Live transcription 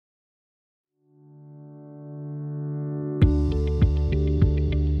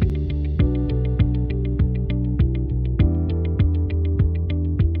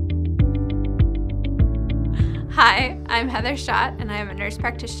I'm Heather Schott, and I am a nurse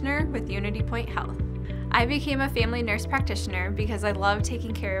practitioner with UnityPoint Health. I became a family nurse practitioner because I love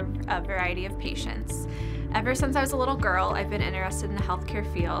taking care of a variety of patients. Ever since I was a little girl, I've been interested in the healthcare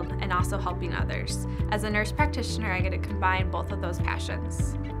field and also helping others. As a nurse practitioner, I get to combine both of those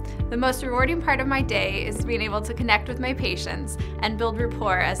passions. The most rewarding part of my day is being able to connect with my patients and build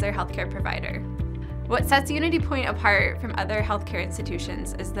rapport as their healthcare provider. What sets UnityPoint apart from other healthcare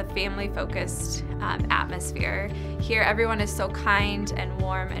institutions is the family-focused atmosphere. Here, everyone is so kind and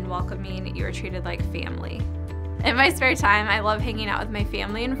warm and welcoming. You are treated like family. In my spare time, I love hanging out with my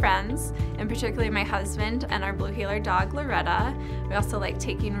family and friends, and particularly my husband and our blue heeler dog, Loretta. We also like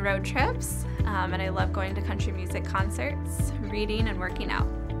taking road trips, and I love going to country music concerts, reading, and working out.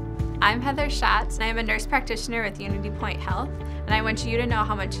 I'm Heather Schott, and I am a nurse practitioner with UnityPoint Health, and I want you to know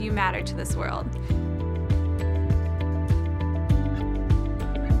how much you matter to this world.